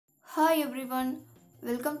Hi everyone,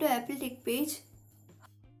 welcome to Apple Tech page.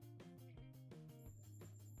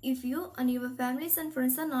 If you and your families and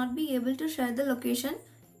friends are not be able to share the location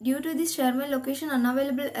due to this share my location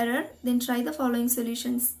unavailable error, then try the following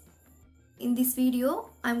solutions. In this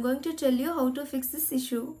video, I am going to tell you how to fix this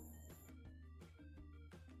issue.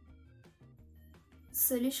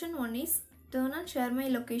 Solution 1 is turn on share my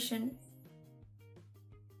location.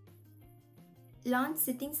 Launch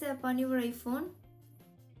settings app on your iPhone.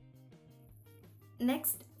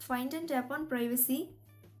 Next, find and tap on privacy.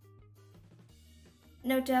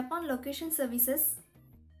 Now tap on location services.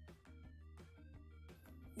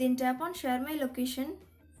 Then tap on share my location.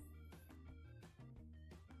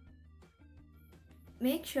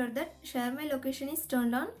 Make sure that share my location is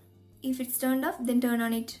turned on. If it's turned off, then turn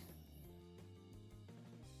on it.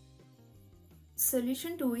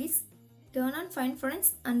 Solution 2 is turn on find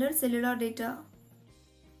friends under cellular data.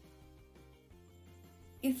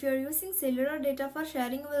 If you are using cellular data for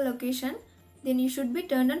sharing your location, then you should be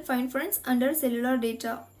turned on find friends under cellular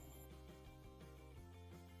data.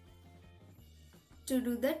 To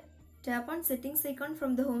do that, tap on settings icon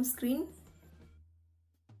from the home screen.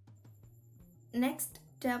 Next,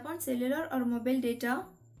 tap on cellular or mobile data.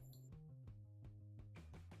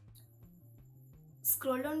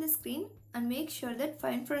 Scroll down the screen and make sure that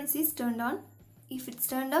find friends is turned on. If it's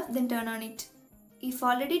turned off, then turn on it. If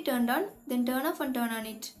already turned on, then turn off and turn on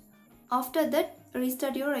it. After that,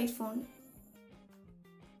 restart your iPhone.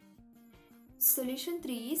 Solution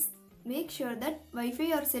 3 is make sure that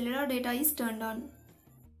Wi-Fi or cellular data is turned on.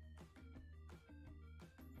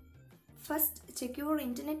 First, check your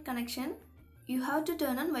internet connection. You have to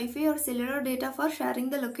turn on Wi-Fi or cellular data for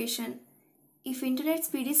sharing the location. If internet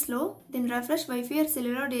speed is slow, then refresh Wi-Fi or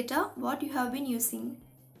cellular data what you have been using.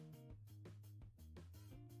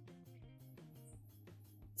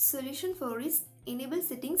 Solution 4 is enable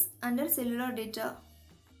settings under cellular data.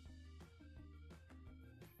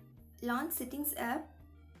 Launch settings app.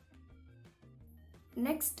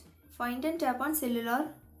 Next, find and tap on cellular.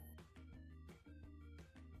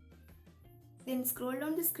 Then scroll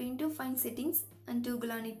down the screen to find settings and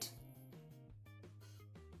toggle on it.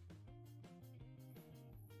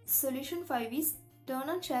 Solution 5 is turn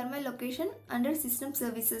on share my location under system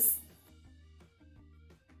services.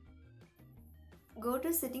 Go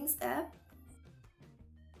to settings app.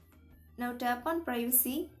 Now tap on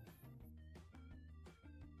privacy.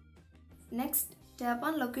 Next, tap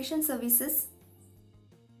on location services.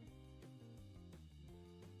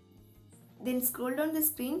 Then scroll down the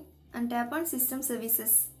screen and tap on system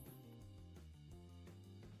services.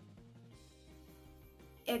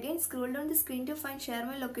 Again, scroll down the screen to find share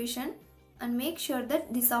my location and make sure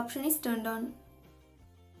that this option is turned on.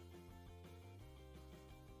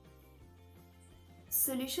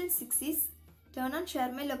 Solution 6 is turn on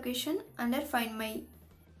share my location under find my.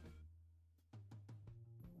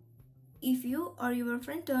 If you or your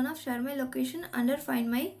friend turn off share my location under find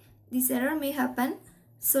my, this error may happen,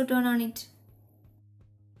 so turn on it.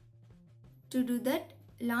 To do that,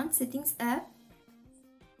 launch settings app.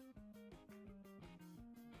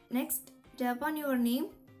 Next, tap on your name.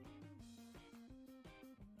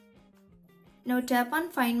 Now tap on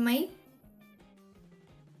find my.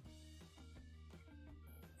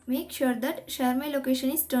 Make sure that share my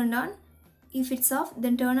location is turned on. If it's off,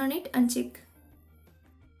 then turn on it and check.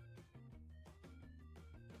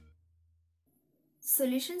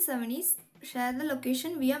 Solution 7 is share the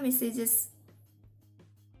location via messages.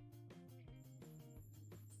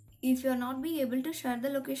 If you are not be able to share the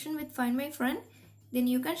location with Find My Friend, then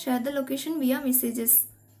you can share the location via messages.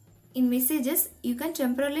 In messages, you can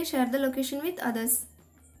temporarily share the location with others.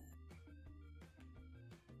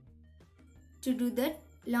 To do that,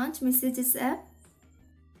 launch Messages app.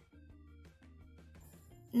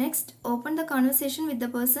 Next, open the conversation with the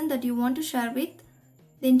person that you want to share with.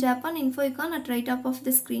 Then tap on info icon at right top of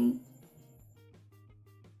the screen.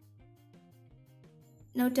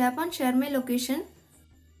 Now tap on share my location.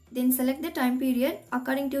 Then select the time period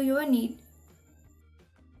according to your need.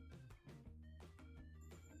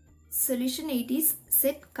 Solution 8 is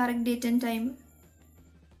set correct date and time.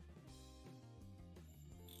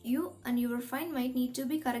 You and your find might need to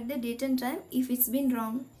be correct the date and time if it's been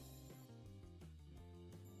wrong.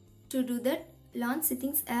 To do that, launch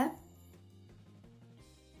settings app.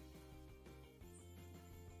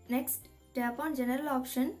 Next, tap on general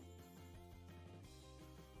option.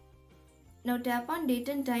 Now tap on date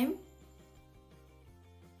and time.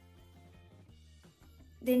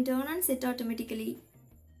 Then turn on set automatically.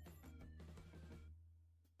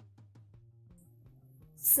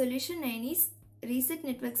 Solution 9 is reset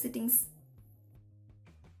network settings.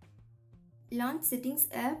 Launch settings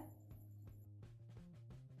app.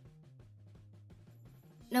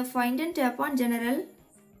 Now find and tap on General.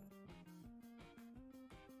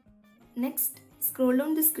 Next, scroll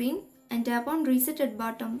down the screen and tap on Reset at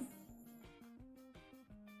bottom.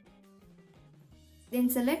 Then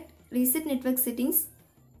select Reset Network Settings.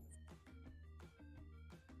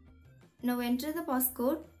 Now enter the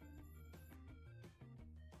passcode.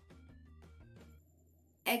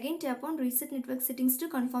 Again tap on Reset Network Settings to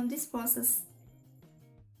confirm this process.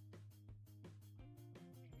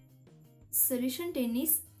 Solution 10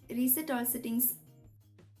 is Reset All Settings.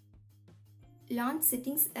 Launch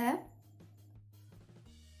Settings app.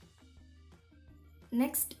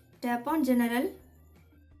 Next, tap on General.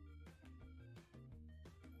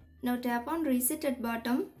 Now tap on Reset at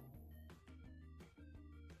bottom.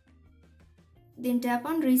 Then tap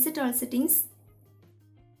on Reset All Settings.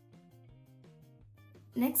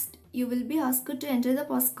 Next, you will be asked to enter the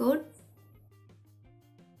passcode.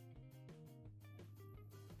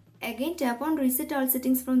 Again tap on Reset All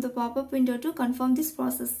Settings from the pop-up window to confirm this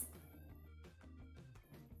process.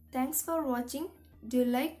 Thanks for watching. Do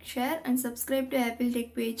like, share and subscribe to Apple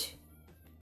Tech page.